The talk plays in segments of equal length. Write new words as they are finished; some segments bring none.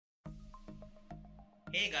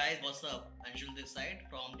Hey guys, what's up? Anshul this side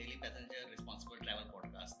from Daily Passenger Responsible Travel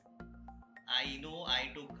Podcast. I know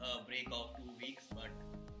I took a break of 2 weeks, but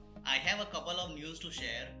I have a couple of news to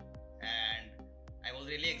share, and I was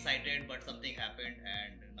really excited, but something happened,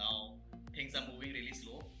 and now things are moving really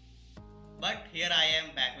slow. But here I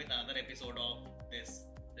am back with another episode of this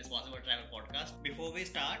Responsible Travel Podcast. Before we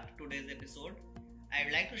start today's episode,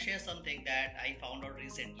 I'd like to share something that I found out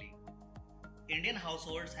recently. Indian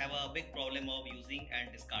households have a big problem of using and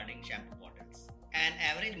discarding shampoo bottles. An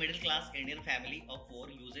average middle class Indian family of four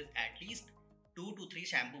uses at least 2 to 3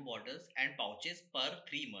 shampoo bottles and pouches per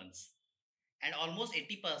 3 months, and almost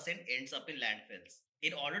 80% ends up in landfills.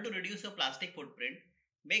 In order to reduce your plastic footprint,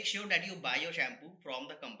 make sure that you buy your shampoo from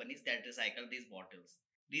the companies that recycle these bottles.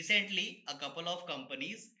 Recently, a couple of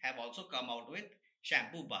companies have also come out with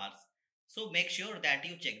shampoo bars, so make sure that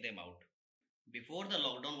you check them out. Before the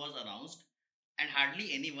lockdown was announced, and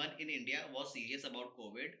hardly anyone in India was serious about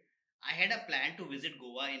COVID, I had a plan to visit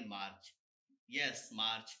Goa in March. Yes,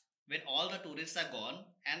 March, when all the tourists are gone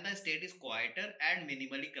and the state is quieter and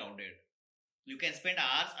minimally crowded. You can spend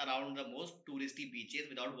hours around the most touristy beaches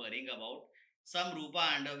without worrying about some Rupa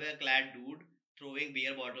underwear clad dude throwing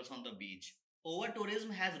beer bottles on the beach. Over tourism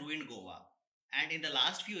has ruined Goa, and in the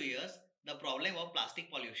last few years, the problem of plastic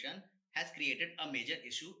pollution has created a major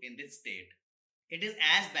issue in this state. It is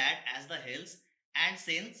as bad as the hills, and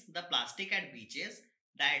since the plastic at beaches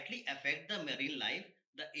directly affect the marine life,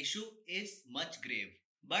 the issue is much grave.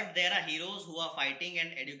 But there are heroes who are fighting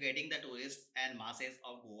and educating the tourists and masses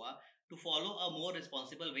of Goa to follow a more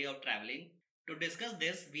responsible way of traveling. To discuss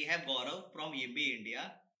this, we have Gaurav from YIMBY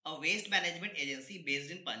India, a waste management agency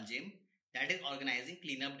based in Panjim that is organizing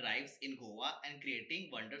cleanup drives in Goa and creating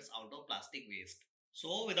wonders out of plastic waste.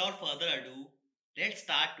 So, without further ado, let's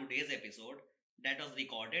start today's episode that was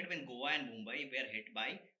recorded when Goa and Mumbai were hit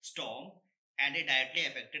by storm and it directly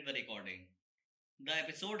affected the recording. The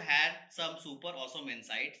episode had some super awesome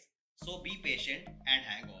insights, so be patient and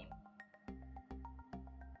hang on.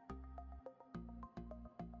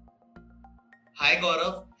 Hi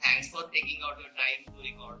Gaurav, thanks for taking out your time to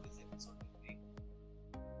record this episode with me.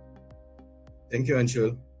 Thank you,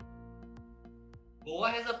 Anshul. Goa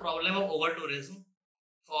has a problem of over tourism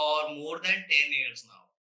for more than 10 years now.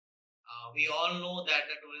 We all know that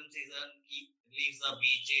the tourism season leaves the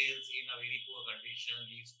beaches in a very poor condition,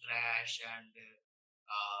 leaves trash and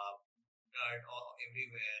dirt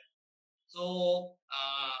everywhere. So,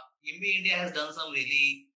 IMBI India has done some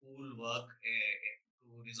really cool work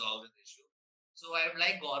to resolve this issue. So, I would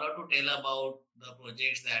like Gaurav to tell about the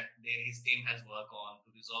projects that his team has worked on to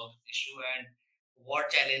resolve this issue and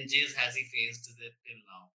what challenges has he faced till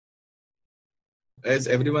now. As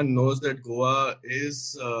everyone knows that Goa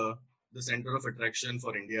is the center of attraction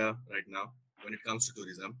for India right now when it comes to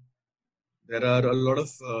tourism. There are a lot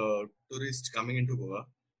of tourists coming into Goa,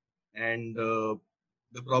 and the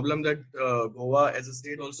problem that Goa as a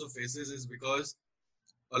state also faces is because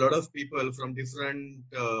a lot of people from different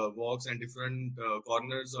walks and different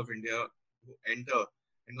corners of India who enter,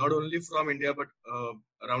 and not only from India but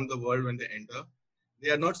around the world when they enter, they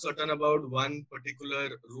are not certain about one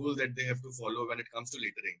particular rule that they have to follow when it comes to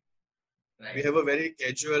littering. Right. We have a very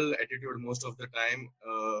casual attitude most of the time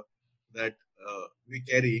that we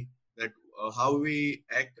carry, that how we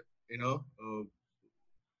act,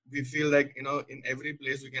 we feel like, in every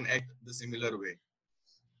place we can act the similar way.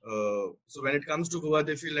 So when it comes to Goa,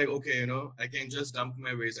 they feel like, okay, I can just dump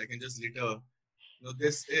my waste, I can just litter.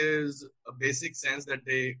 This is a basic sense that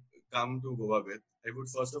they come to Goa with. I would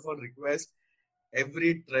first of all request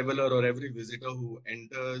every traveler or every visitor who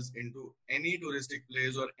enters into any touristic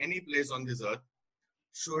place or any place on this earth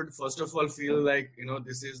should first of all feel like,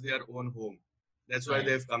 this is their own home. That's why Right.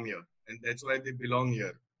 they've come here, and that's why they belong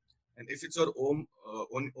here. And if it's your own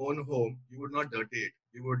home, you would not dirty it.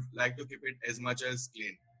 You would like to keep it as much as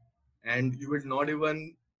clean, and you would not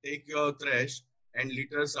even take your trash and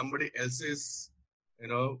litter somebody else's,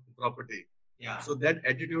 property. Yeah. So that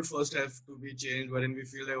attitude first have to be changed, wherein we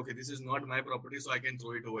feel like, okay, this is not my property, so I can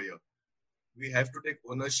throw it over here. We have to take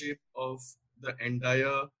ownership of the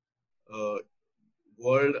entire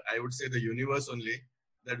world, I would say the universe only,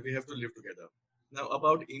 that we have to live together. Now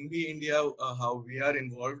about IMBI India, how we are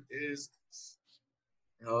involved is,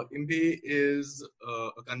 IMBI is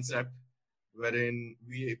a concept wherein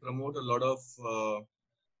we promote a lot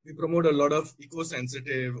of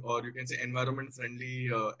eco-sensitive, or you can say environment-friendly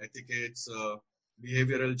etiquettes,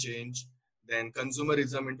 behavioral change, then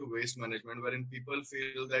consumerism into waste management, wherein people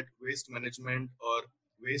feel that waste management or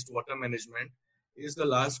wastewater management is the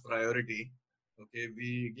last priority. Okay,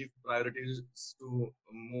 we give priorities to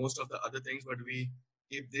most of the other things, but we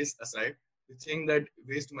keep this aside we think that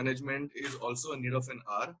waste management is also a need of an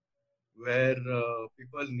hour, where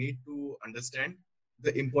people need to understand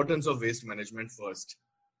the importance of waste management first.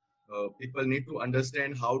 People need to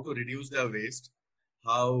understand how to reduce their waste,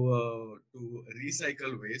 how to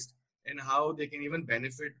recycle waste, and how they can even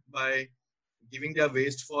benefit by giving their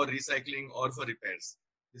waste for recycling or for repairs.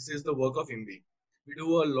 This is the work of IMBI. We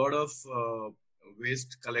do a lot of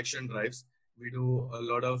waste collection drives. We do a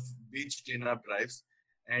lot of beach cleanup drives.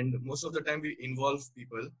 And most of the time we involve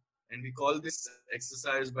people, and we call this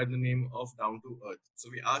exercise by the name of Down to Earth. So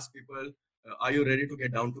we ask people, are you ready to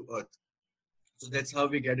get down to earth? So that's how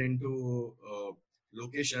we get into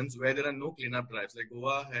locations where there are no cleanup drives. Like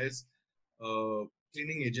Goa has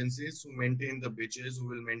cleaning agencies who maintain the beaches, who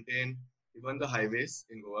will maintain even the highways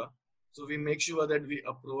in Goa. So we make sure that we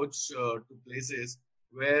approach to places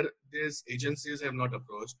where these agencies have not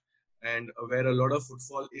approached, and where a lot of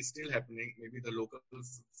footfall is still happening, maybe the local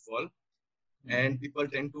footfall, and people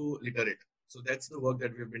tend to litter it. So that's the work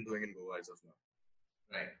that we've been doing in Goa as of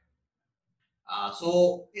now. Right.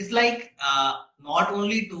 So it's like not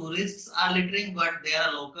only tourists are littering, but there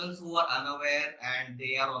are locals who are unaware, and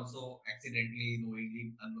they are also accidentally,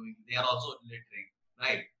 knowingly, unknowingly, they are also littering,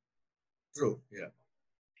 right? True. Yeah.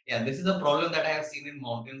 Yeah, this is a problem that I have seen in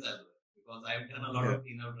mountains as well, because I've done a lot of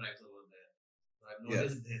cleanup drives over there. So I've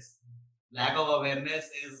noticed this. Lack of awareness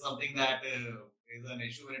is something that is an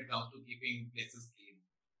issue when it comes to keeping places clean.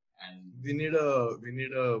 And we need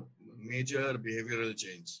a major behavioral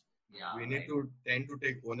change. Yeah, we need to tend to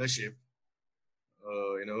take ownership.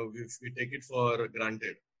 We take it for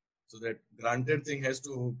granted. So that granted thing has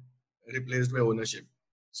to replaced by ownership.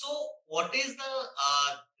 So what is the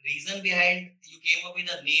reason behind you came up with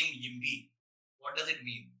the name YIMBY? What does it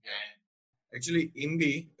mean? And actually,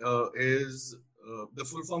 IMBI is the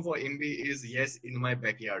full form for IMBI is yes in my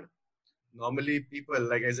backyard. Normally, people,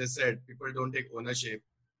 like as I said, people don't take ownership,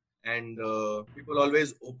 and people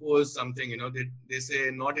always oppose something. They say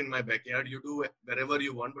not in my backyard. You do wherever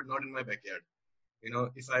you want, but not in my backyard.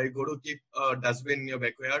 If I go to keep a dustbin in your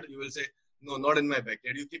backyard, you will say no, not in my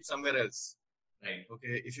backyard. You keep somewhere else. Right.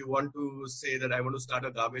 Okay. If you want to say that I want to start a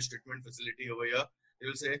garbage treatment facility over here, they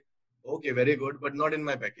will say, okay, very good, but not in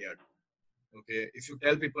my backyard. Okay. If you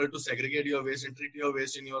tell people to segregate your waste and treat your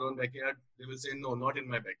waste in your own backyard, they will say, no, not in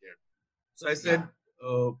my backyard. So I said,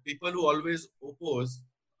 people who always oppose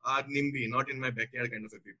are NIMBY, not in my backyard kind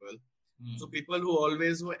of a people. So people who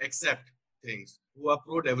always accept things, who are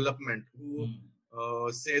pro-development,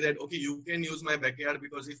 who say that, okay, you can use my backyard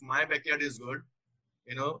because if my backyard is good,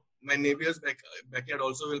 my neighbor's backyard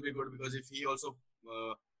also will be good, because if he also,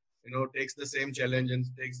 takes the same challenge and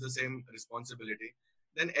takes the same responsibility,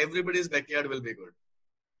 then everybody's backyard will be good.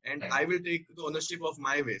 And I will take the ownership of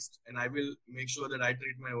my waste, and I will make sure that I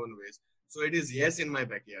treat my own waste. So it is yes in my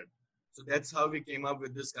backyard. So that's how we came up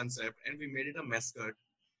with this concept, and we made it a mascot.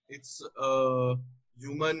 It's a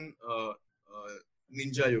human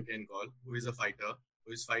ninja, you can call, who is a fighter,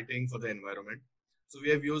 who is fighting for the environment. So we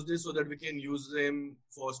have used this so that we can use him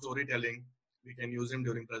for storytelling. We can use him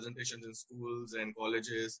during presentations in schools and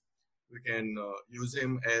colleges. We can use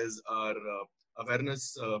him as our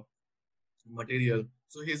awareness material.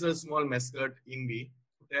 So he's a small mascot, IMBI,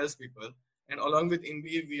 who tells people. And along with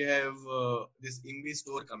IMBI, we have this IMBI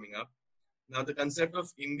store coming up. Now, the concept of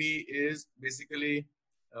IMBI is basically,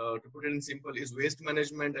 to put it in simple, is waste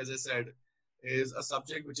management, as I said, is a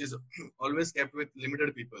subject which is always kept with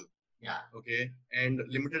limited people. Yeah. Okay. And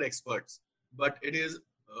limited experts. But it is,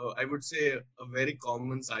 I would say, a very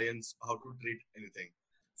common science how to treat anything.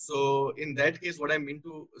 So in that case, what I mean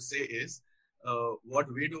to say is,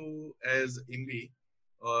 what we do as IMBI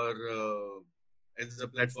or as a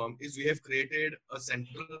platform is we have created a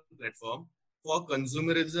central platform for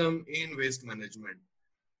consumerism in waste management.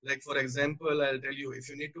 Like, for example, I'll tell you, if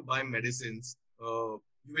you need to buy medicines, you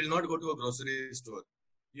will not go to a grocery store.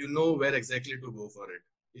 You know where exactly to go for it.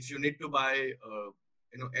 If you need to buy,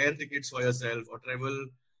 air tickets for yourself or travel,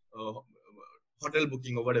 hotel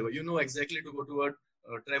booking or whatever, you know exactly to go to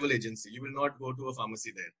a travel agency. You will not go to a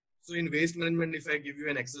pharmacy there. So in waste management, if I give you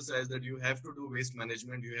an exercise that you have to do waste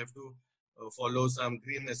management, you have to follow some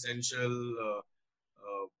green essential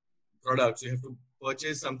products, you have to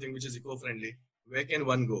purchase something which is eco-friendly, where can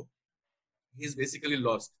one go? He's basically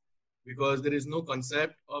lost, because there is no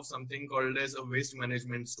concept of something called as a waste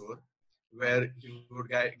management store where he would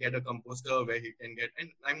get a composter, where he can get, and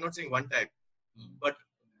I'm not saying one type, but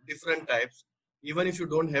different types. Even if you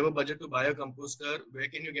don't have a budget to buy a composter, where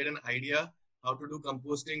can you get an idea how to do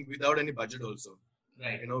composting without any budget also?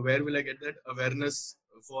 Right. Where will I get that awareness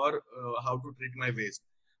for how to treat my waste?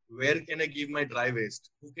 where can I give my dry waste?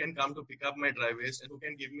 Who can come to pick up my dry waste and who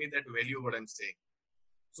can give me that value what I'm saying?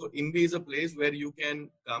 So IMBI is a place where you can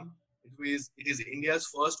come. It is India's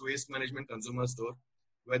first waste management consumer store.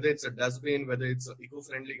 Whether it's a dustbin, whether it's an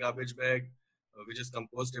eco-friendly garbage bag, which is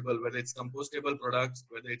compostable, whether it's compostable products,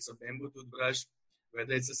 whether it's a bamboo toothbrush,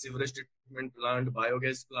 whether it's a sewerage treatment plant,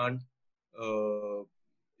 biogas plant, uh,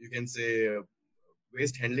 you can say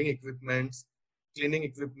waste handling equipments, cleaning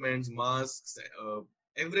equipments, masks,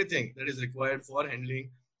 everything that is required for handling,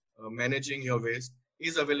 managing your waste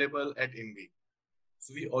is available at IMBI.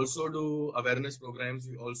 So we also do awareness programs.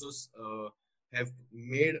 We also have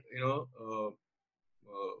made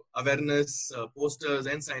awareness posters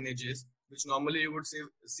and signages, which normally you would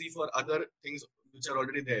see for other things which are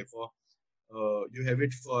already there. For you have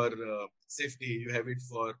it for safety, you have it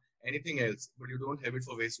for anything else, but you don't have it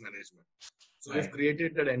for waste management. So we've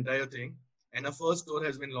created that entire thing, and our first store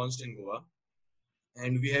has been launched in Goa,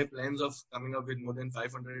 and we have plans of coming up with more than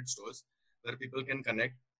 500 stores where people can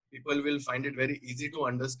connect. People will find it very easy to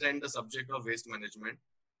understand the subject of waste management.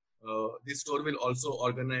 This store will also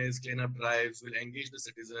organize cleanup drives, will engage the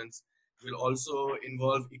citizens, will also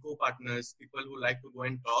involve eco partners, people who like to go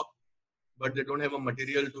and talk, but they don't have a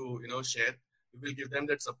material to share. We will give them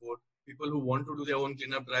that support. People who want to do their own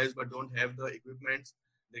cleanup drives but don't have the equipment,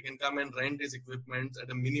 they can come and rent these equipment at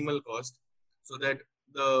a minimal cost, so that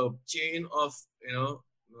the chain of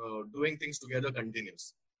doing things together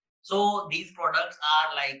continues. So these products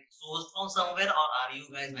are like sourced from somewhere, or are you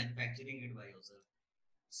guys manufacturing it by yourself?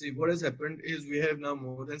 See, what has happened is we have now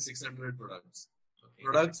more than 600 products. Okay.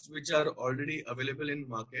 Products which are already available in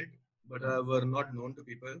market but were not known to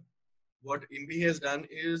people. What IMBI has done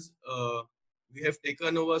is we have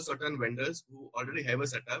taken over certain vendors who already have a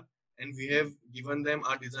setup, and we have given them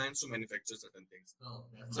our designs to manufacture certain things.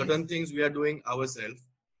 Certain things we are doing ourselves.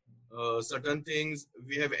 Certain things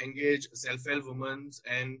we have engaged self-help women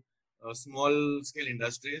and small-scale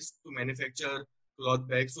industries to manufacture cloth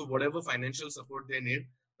bags. So whatever financial support they need,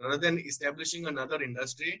 rather than establishing another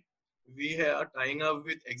industry, we are tying up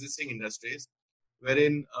with existing industries,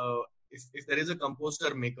 wherein if there is a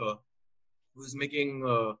composter maker who is making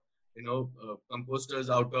composters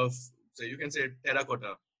out of, say, you can say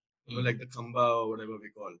terracotta, like the khamba or whatever we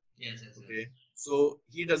call. Yes. Okay. So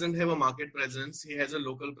he doesn't have a market presence. He has a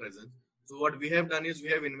local presence. So what we have done is we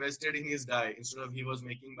have invested in his dye. Instead of he was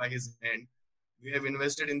making by his hand, we have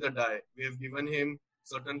invested in the dye. We have given him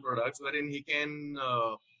certain products wherein he can,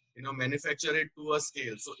 manufacture it to a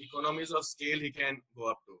scale. So economies of scale he can go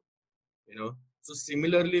up to, So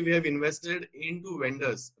similarly, we have invested into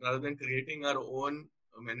vendors rather than creating our own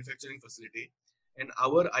manufacturing facility. And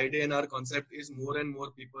our idea and our concept is more and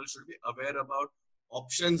more people should be aware about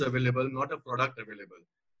options available, not a product available.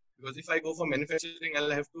 Because if I go for manufacturing,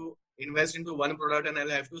 I'll have to invest into one product and I'll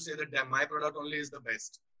have to say that my product only is the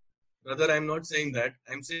best. Rather, I'm not saying that.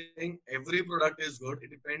 I'm saying every product is good.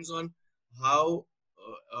 It depends on how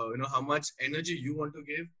how much energy you want to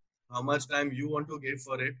give, how much time you want to give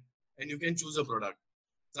for it, and you can choose a product.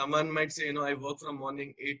 Someone might say, I work from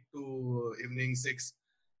morning 8 to evening 6.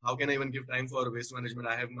 How can I even give time for waste management?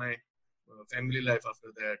 I have my family life after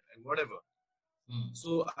that and whatever.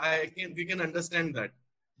 So we can understand that,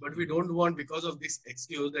 but we don't want, because of this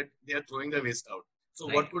excuse, that they are throwing the waste out. So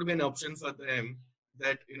what could be an option for them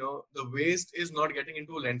that the waste is not getting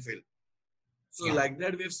into landfill? So like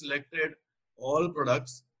that, we've selected all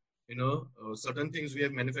products. Certain things we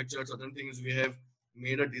have manufactured, certain things we have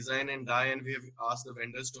made a design and dye, and we have asked the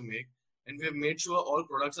vendors to make, and we have made sure all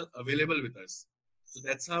products are available with us. So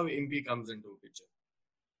that's how IMBI comes into picture.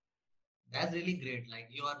 That's really great. Like,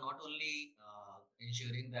 you are not only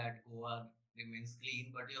ensuring that Goa remains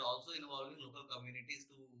clean, but you're also involving local communities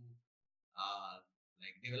to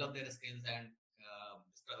develop their skills and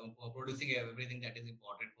producing everything that is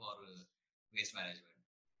important for waste management.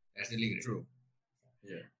 That's really great. True.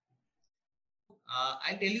 Yeah.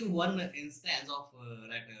 I'll tell you one instance of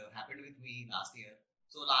that happened with me last year.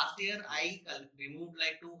 So last year I removed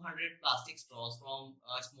like 200 plastic straws from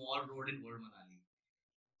a small road in Old Manali.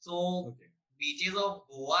 So beaches of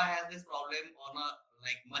Goa has this problem on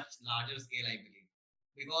a much larger scale, I believe,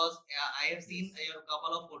 because I have seen a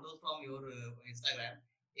couple of photos from your Instagram.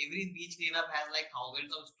 Every beach cleanup has like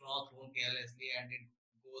thousands of straws thrown carelessly, and it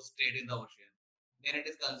goes straight in the ocean. Then it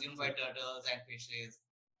is consumed by turtles and fishes,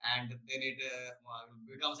 and then it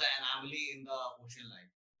becomes an anomaly in the ocean life,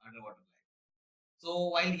 underwater life.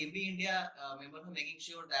 So while IMBI India members are making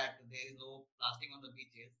sure that there is no plastic on the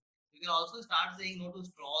beaches, you can also start saying no to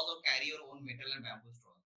straws or carry your own metal and bamboo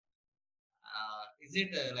straws. Is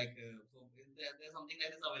it so is there something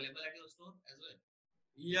like this available at your store as well?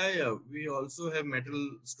 Yeah. We also have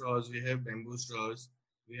metal straws. We have bamboo straws.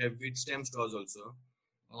 We have wheat stem straws also.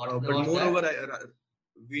 But What's moreover, that?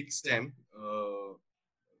 wheat stem.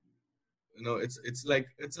 It's like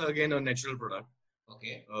it's again a natural product.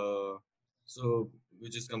 Okay. Uh, so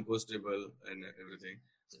which is compostable and everything.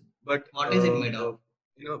 So But what is it made of?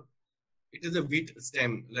 you know, it is a wheat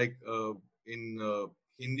stem, like in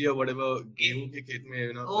Hindi or whatever, गेहूं के खेत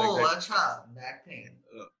में, like Oh, that. acha, that thing.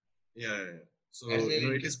 Uh, yeah. So That's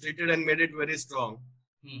really it is treated and made it very strong,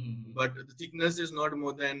 interesting. but the thickness is not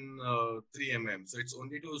more than 3 mm. So it's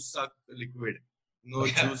only to suck liquid. No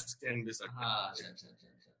juice can be sucked.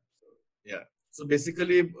 Yeah. So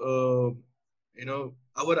basically,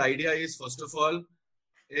 our idea is, first of all,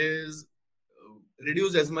 is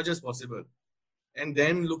reduce as much as possible and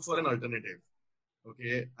then look for an alternative.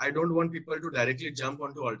 Okay, I don't want people to directly jump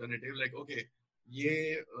onto alternative like, okay,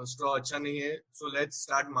 ये straw अच्छा नहीं है, so let's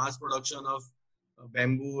start mass production of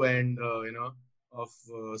bamboo and of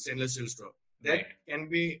stainless steel straw. That Right. can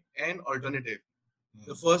be an alternative.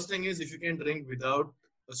 The first thing is, if you can drink without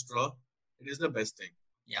a straw, it is the best thing.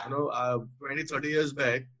 Yeah. 20, 30 years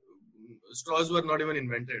back, straws were not even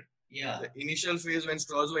invented. Yeah. The initial phase when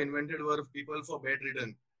straws were invented were people for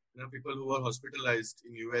bedridden, people who were hospitalized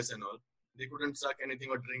in US and all. They couldn't suck anything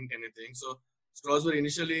or drink anything. So straws were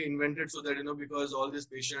initially invented so that, because all these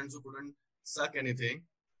patients who couldn't suck anything,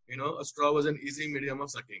 a straw was an easy medium of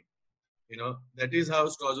sucking. That is how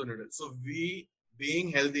straws were invented. So we, being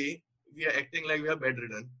healthy, we are acting like we are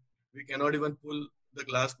bedridden. We cannot even pull the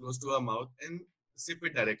glass close to our mouth and sip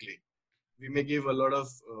it directly. We may give a lot of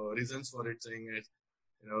reasons for it, saying it,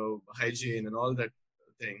 hygiene and all that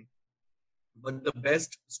thing. But the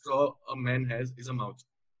best straw a man has is a mouth.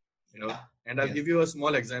 And I'll give you a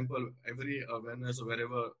small example. Every awareness or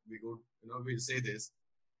wherever we go, we say this.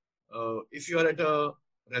 If you are at a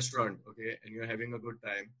restaurant, okay, and you're having a good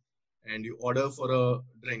time, and you order for a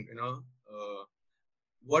drink,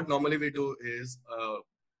 what normally we do is,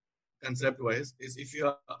 concept-wise, is if you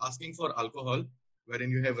are asking for alcohol, wherein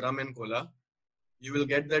you have rum and cola, you will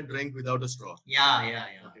get that drink without a straw. Yeah.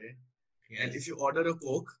 Okay. Yes. And if you order a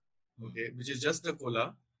Coke, okay, which is just a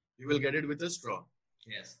cola, you will get it with a straw.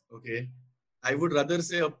 Yes. Okay. I would rather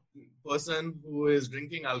say a person who is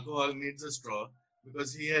drinking alcohol needs a straw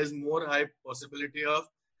because he has more high possibility of,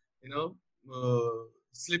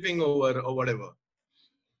 slipping over or whatever.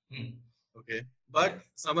 Okay. But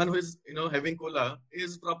someone who is, having cola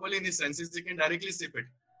is properly in his senses, he can directly sip it.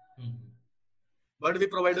 But we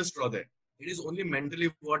provide a straw there. It is only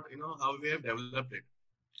mentally how we have developed it.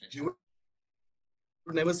 You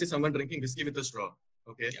would never see someone drinking whiskey with a straw.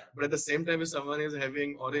 Okay. Yeah. But at the same time, if someone is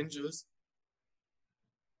having orange juice,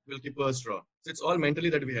 we'll keep a straw. So it's all mentally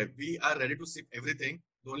that we have. We are ready to sip everything.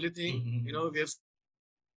 The only thing, we have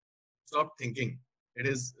stopped thinking. It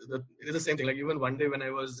is the same thing. Like even one day when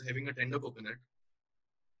I was having a tender coconut,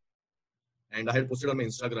 and I had posted on my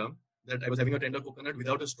Instagram that I was having a tender coconut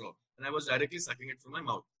without a straw, and I was directly sucking it from my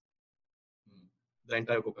mouth, the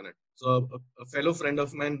entire coconut. So a fellow friend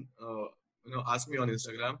of mine, asked me on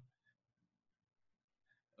Instagram,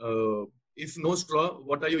 if no straw,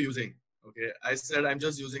 what are you using? Okay, I said I'm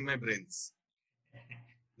just using my brains.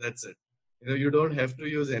 That's it. You don't have to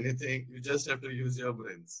use anything. You just have to use your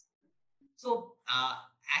brains. So I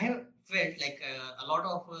have felt like a lot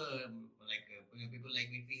of people like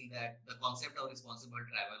me feel that the concept of responsible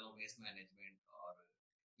travel or waste management or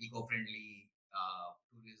eco-friendly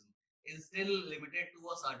tourism is still limited to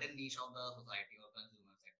a certain niche of the society or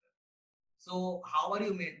consumer sector. So how are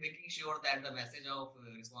you making sure that the message of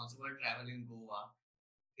responsible travel in Goa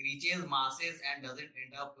reaches masses and doesn't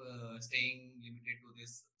end up staying limited to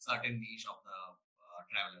this certain niche of the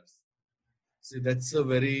travelers? See, that's a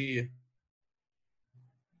very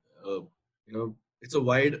it's a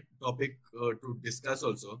wide topic to discuss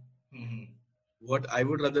also. What I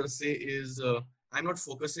would rather say is I'm not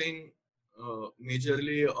focusing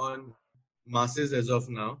majorly on masses as of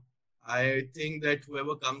now. I think that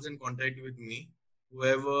whoever comes in contact with me,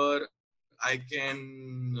 whoever I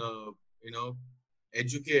can,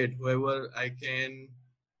 educate, whoever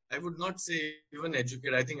I would not say even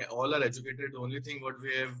educate. I think all are educated. The only thing what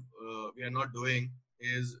we are not doing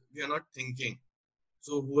is we are not thinking.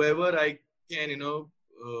 So whoever I can,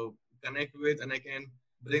 connect with, and I can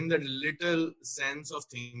bring that little sense of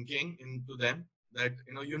thinking into them, that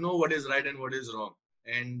you know what is right and what is wrong.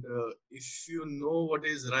 And if you know what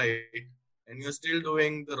is right and you're still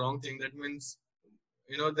doing the wrong thing, that means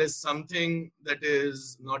there's something that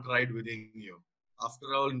is not right within you.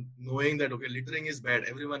 After all, knowing that okay, littering is bad,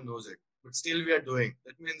 everyone knows it, but still we are doing.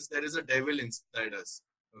 That means there is a devil inside us.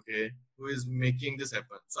 okay, who is making this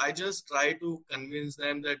happen. So I just try to convince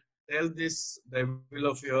them that tell this devil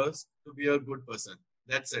of yours to be a good person.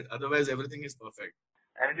 That's it. Otherwise, everything is perfect.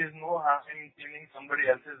 And it is no harm in cleaning somebody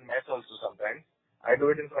else's mess also sometimes. I do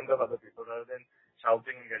it in front of other people rather than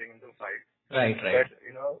shouting and getting into fights. Right. That,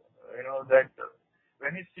 that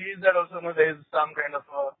when he sees that also, there is some kind of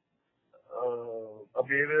a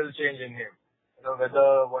behavioral change in him.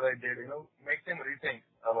 Whether what I did, makes him rethink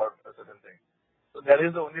about a certain thing. So that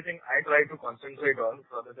is the only thing I try to concentrate on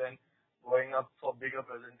rather than going up for bigger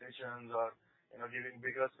presentations or, giving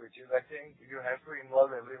bigger speeches. I think you have to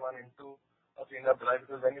involve everyone into a cleanup drive,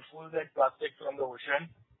 because when you pull that plastic from the ocean,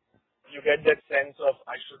 you get that sense of,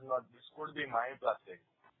 this could be my plastic.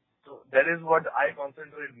 So that is what I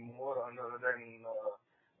concentrate more on rather than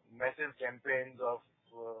massive campaigns of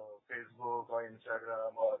Facebook or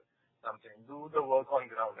Instagram or something. Do the work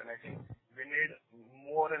on ground. And I think we need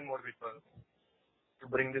more and more people to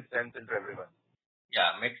bring this sense into everyone.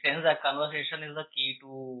 Yeah, makes sense that conversation is the key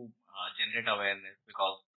to generate awareness,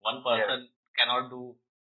 because one person cannot do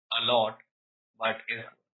a lot, but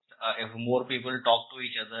if more people talk to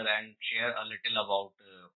each other and share a little about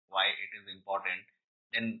why it is important,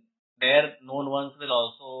 then their known ones will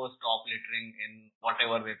also stop littering in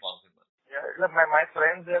whatever way possible. Yeah, look, my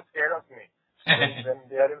friends, they are scared of me. when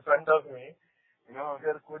they are in front of me,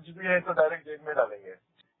 अगर कुछ भी है तो direct जेब में डालेंगे.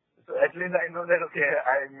 So at least I know that, okay,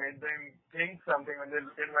 I made them think something when they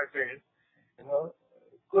look at my face.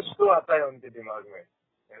 कुछ तो आता है उनके दिमाग में.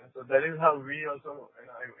 So that is how we also,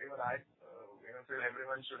 even I feel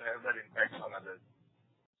everyone should have that impact on others.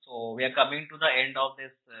 So we are coming to the end of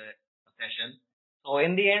this session. So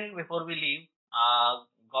in the end, before we leave,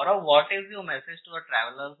 Gaurav, what is your message to the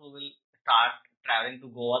travelers who will start traveling to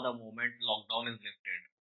Goa the moment lockdown is lifted?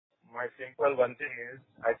 My simple one thing is,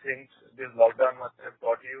 I think this lockdown must have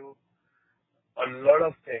taught you a lot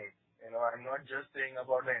of things. I'm not just saying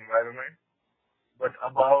about the environment, but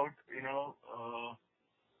about,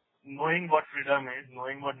 knowing what freedom is,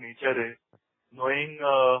 knowing what nature is, knowing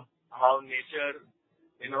how nature,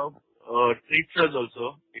 treats us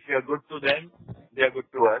also. If we are good to them, they are good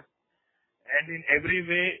to us. And in every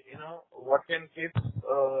way, what can keep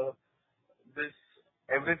this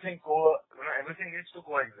everything needs to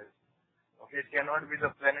coexist. Okay,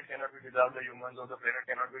 the planet cannot be without the humans, or the planet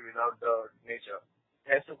cannot be without the nature.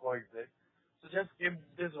 It has to coexist. So just keep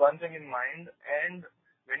this one thing in mind, and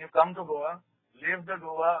when you come to Goa, live the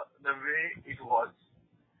Goa the way it was.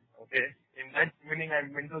 Okay, in that meaning, I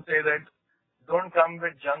mean to say that don't come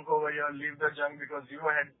with junk over here, leave the junk because you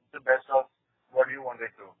had the best of what you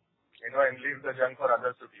wanted to, and leave the junk for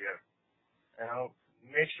others to clear.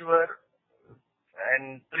 Make sure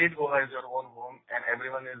and treat Goa as your own home, and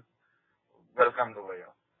everyone is welcome to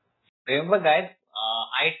Goa. Remember, guys,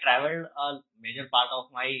 I traveled a major part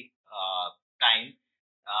of my time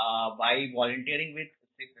by volunteering with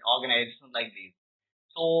organizations like these.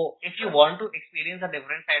 So if you want to experience a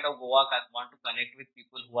different side of Goa, want to connect with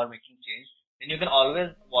people who are making change, then you can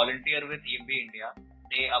always volunteer with EMB India.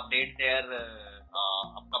 They update their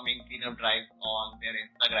upcoming cleanup drive on their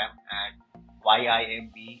Instagram at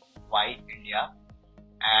YIMBY India,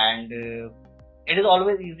 and it is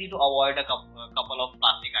always easy to avoid a couple of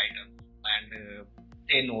plastic items and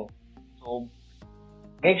say no. So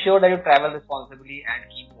make sure that you travel responsibly and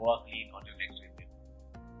keep Goa clean on your next visit.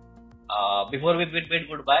 Before we bid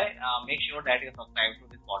goodbye, make sure that you subscribe to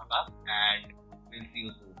this podcast, and we'll see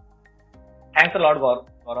you soon. Thanks a lot,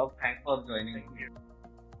 Gaurav. Thanks for joining me.